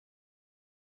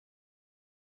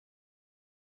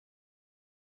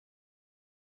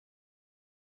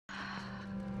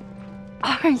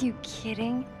Are you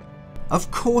kidding? Of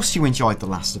course you enjoyed The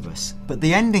Last of Us, but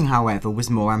the ending, however, was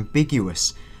more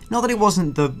ambiguous. Not that it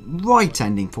wasn't the right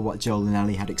ending for what Joel and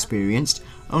Ellie had experienced,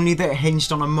 only that it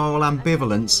hinged on a moral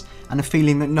ambivalence and a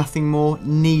feeling that nothing more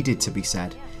needed to be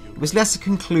said. It was less a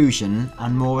conclusion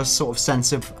and more a sort of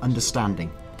sense of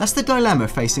understanding. That's the dilemma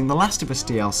facing The Last of Us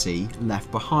DLC Left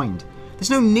Behind.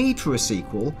 There's no need for a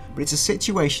sequel, but it's a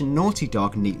situation Naughty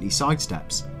Dog neatly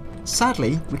sidesteps.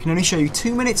 Sadly, we can only show you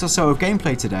 2 minutes or so of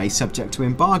gameplay today subject to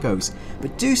embargoes,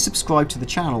 but do subscribe to the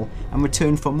channel and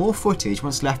return for more footage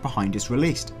once Left Behind is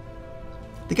released.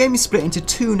 The game is split into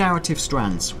two narrative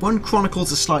strands. One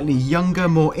chronicles a slightly younger,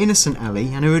 more innocent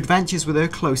Ellie and her adventures with her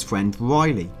close friend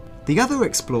Riley. The other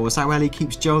explores how Ellie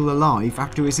keeps Joel alive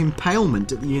after his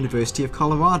impalement at the University of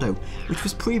Colorado, which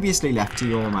was previously left to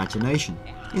your imagination.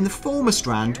 In the former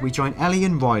strand, we join Ellie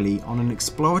and Riley on an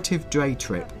explorative day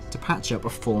trip to patch up a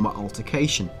former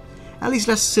altercation. Ellie's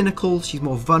less cynical, she's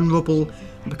more vulnerable,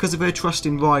 and because of her trust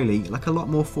in Riley, like a lot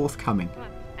more forthcoming.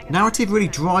 Narrative really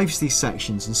drives these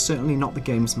sections and certainly not the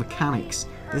game's mechanics.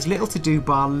 There's little to do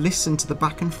bar listen to the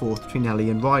back and forth between Ellie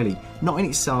and Riley, not in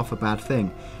itself a bad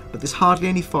thing, but there's hardly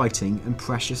any fighting and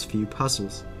precious few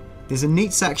puzzles. There's a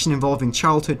neat section involving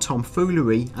childhood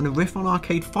tomfoolery and a riff on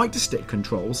arcade fighter stick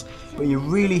controls, but you're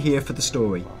really here for the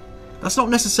story. That's not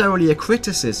necessarily a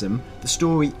criticism, the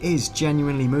story is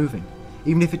genuinely moving,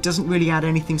 even if it doesn't really add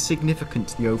anything significant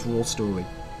to the overall story.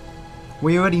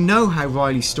 We already know how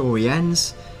Riley's story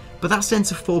ends, but that sense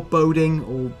of foreboding,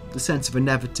 or the sense of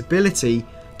inevitability,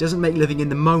 doesn't make living in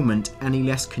the moment any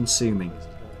less consuming.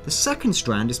 The second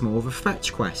strand is more of a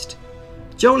fetch quest.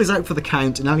 Joel is out for the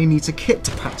count and Ellie needs a kit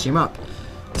to patch him up.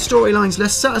 The storyline's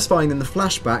less satisfying than the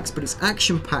flashbacks, but it's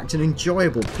action-packed and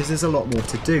enjoyable because there's a lot more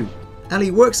to do. Ellie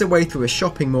works her way through a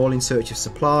shopping mall in search of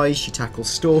supplies, she tackles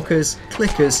stalkers,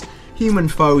 clickers, human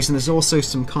foes, and there's also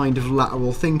some kind of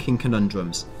lateral thinking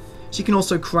conundrums. She can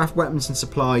also craft weapons and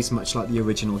supplies much like the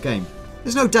original game.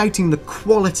 There's no doubting the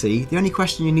quality, the only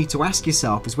question you need to ask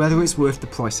yourself is whether it's worth the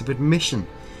price of admission.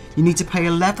 You need to pay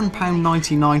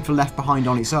 £11.99 for Left Behind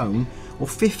on its own, or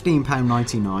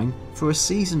 £15.99 for a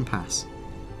season pass.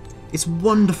 It's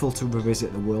wonderful to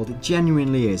revisit the world, it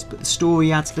genuinely is, but the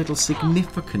story adds little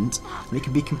significance and it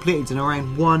can be completed in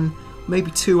around 1, maybe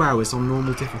 2 hours on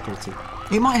normal difficulty.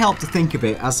 It might help to think of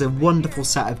it as a wonderful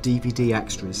set of DVD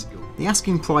extras. The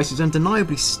asking price is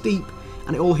undeniably steep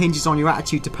and it all hinges on your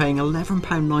attitude to paying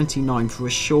 £11.99 for a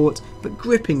short but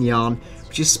gripping yarn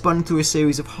which is spun through a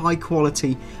series of high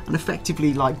quality and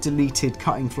effectively like deleted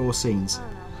cutting floor scenes.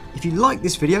 If you like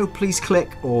this video, please click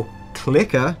or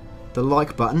clicker the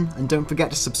like button and don't forget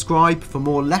to subscribe for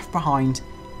more Left Behind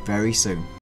very soon.